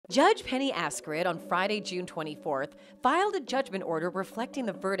Judge Penney Azcarate on Friday, June 24th, filed a judgment order reflecting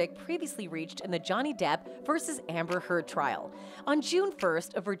the verdict previously reached in the Johnny Depp versus Amber Heard trial. On June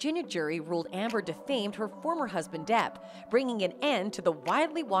 1st, a Virginia jury ruled Amber defamed her former husband Depp, bringing an end to the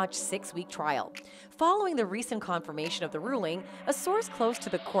widely watched 6-week trial. Following the recent confirmation of the ruling, a source close to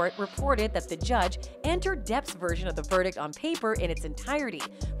the court reported that the judge entered Depp's version of the verdict on paper in its entirety,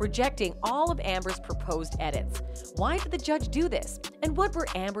 rejecting all of Amber's proposed edits. Why did the judge do this? And what were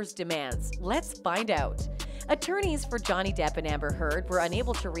Amber's demands? Let's find out. Attorneys for Johnny Depp and Amber Heard were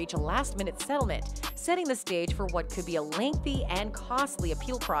unable to reach a last-minute settlement, setting the stage for what could be a lengthy and costly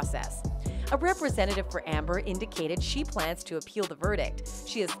appeal process. A representative for Amber indicated she plans to appeal the verdict.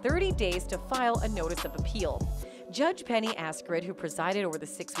 She has 30 days to file a notice of appeal. Judge Penney Azcarate, who presided over the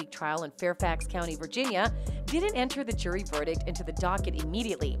 6-week trial in Fairfax County, Virginia, didn't enter the jury verdict into the docket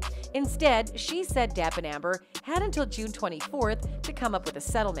immediately. Instead, she said Depp and Amber had until June 24th to come up with a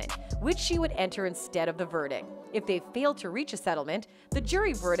settlement, which she would enter instead of the verdict. If they failed to reach a settlement, the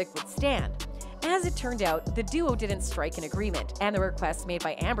jury verdict would stand. As it turned out, the duo didn't strike an agreement, and the requests made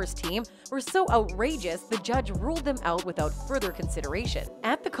by Amber's team were so outrageous the judge ruled them out without further consideration.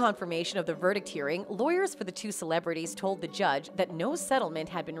 At the confirmation of the verdict hearing, lawyers for the two celebrities told the judge that no settlement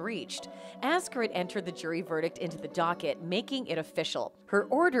had been reached. Azcarate entered the jury verdict into the docket, making it official. Her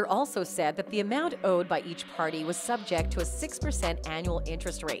order also said that the amount owed by each party was subject to a 6% annual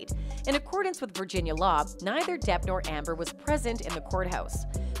interest rate. In accordance with Virginia law, neither Depp nor Amber was present in the courthouse.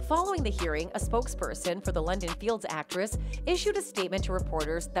 Following the hearing, a spokesperson for the London Fields actress issued a statement to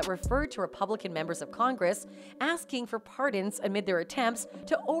reporters that referred to Republican members of Congress asking for pardons amid their attempts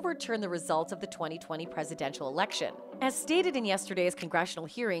to overturn the results of the 2020 presidential election. As stated in yesterday's congressional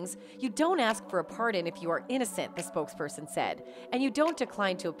hearings, you don't ask for a pardon if you are innocent, the spokesperson said, and you don't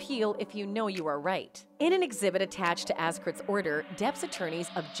decline to appeal if you know you are right. In an exhibit attached to Azcarate's order, Depp's attorneys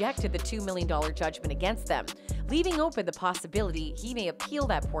objected the $2 million judgment against them, leaving open the possibility he may appeal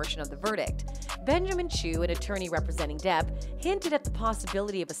that portion of the verdict. Benjamin Chu, an attorney representing Depp, hinted at the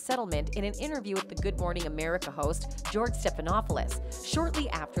possibility of a settlement in an interview with the Good Morning America host George Stephanopoulos shortly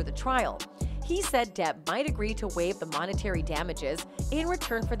after the trial. He said Depp might agree to waive the monetary damages in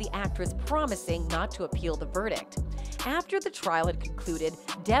return for the actress promising not to appeal the verdict. After the trial had concluded,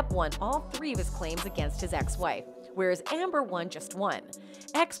 Depp won all 3 of his claims against his ex-wife, whereas Amber won just 1.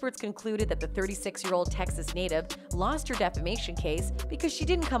 Experts concluded that the 36-year-old Texas native lost her defamation case because she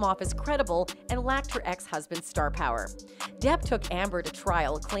didn't come off as credible and lacked her ex-husband's star power. Depp took Amber to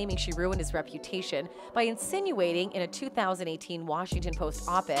trial, claiming she ruined his reputation by insinuating in a 2018 Washington Post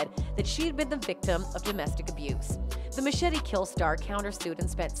op-ed that she had been the victim of domestic abuse. The Machete Kill star countersued and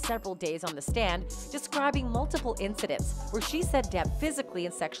spent several days on the stand, describing multiple incidents where she said Depp physically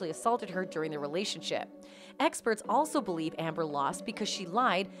and sexually assaulted her during their relationship. Experts also believe Amber lost because she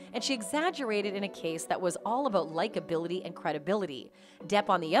lied and she exaggerated in a case that was all about likability and credibility. Depp,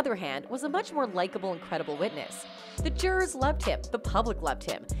 on the other hand, was a much more likable and credible witness. The jurors loved him, the public loved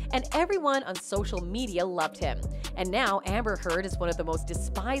him, and everyone on social media loved him. And now Amber Heard is one of the most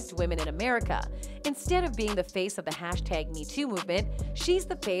despised women in America. Instead of being the face of the #MeToo movement, she's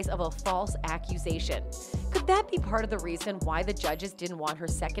the face of a false accusation. Could that be part of the reason why the judges didn't want her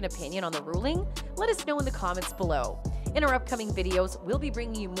second opinion on the ruling? Let us know in the comments below. In our upcoming videos, we'll be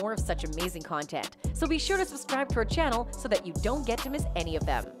bringing you more of such amazing content, so be sure to subscribe to our channel so that you don't get to miss any of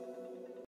them.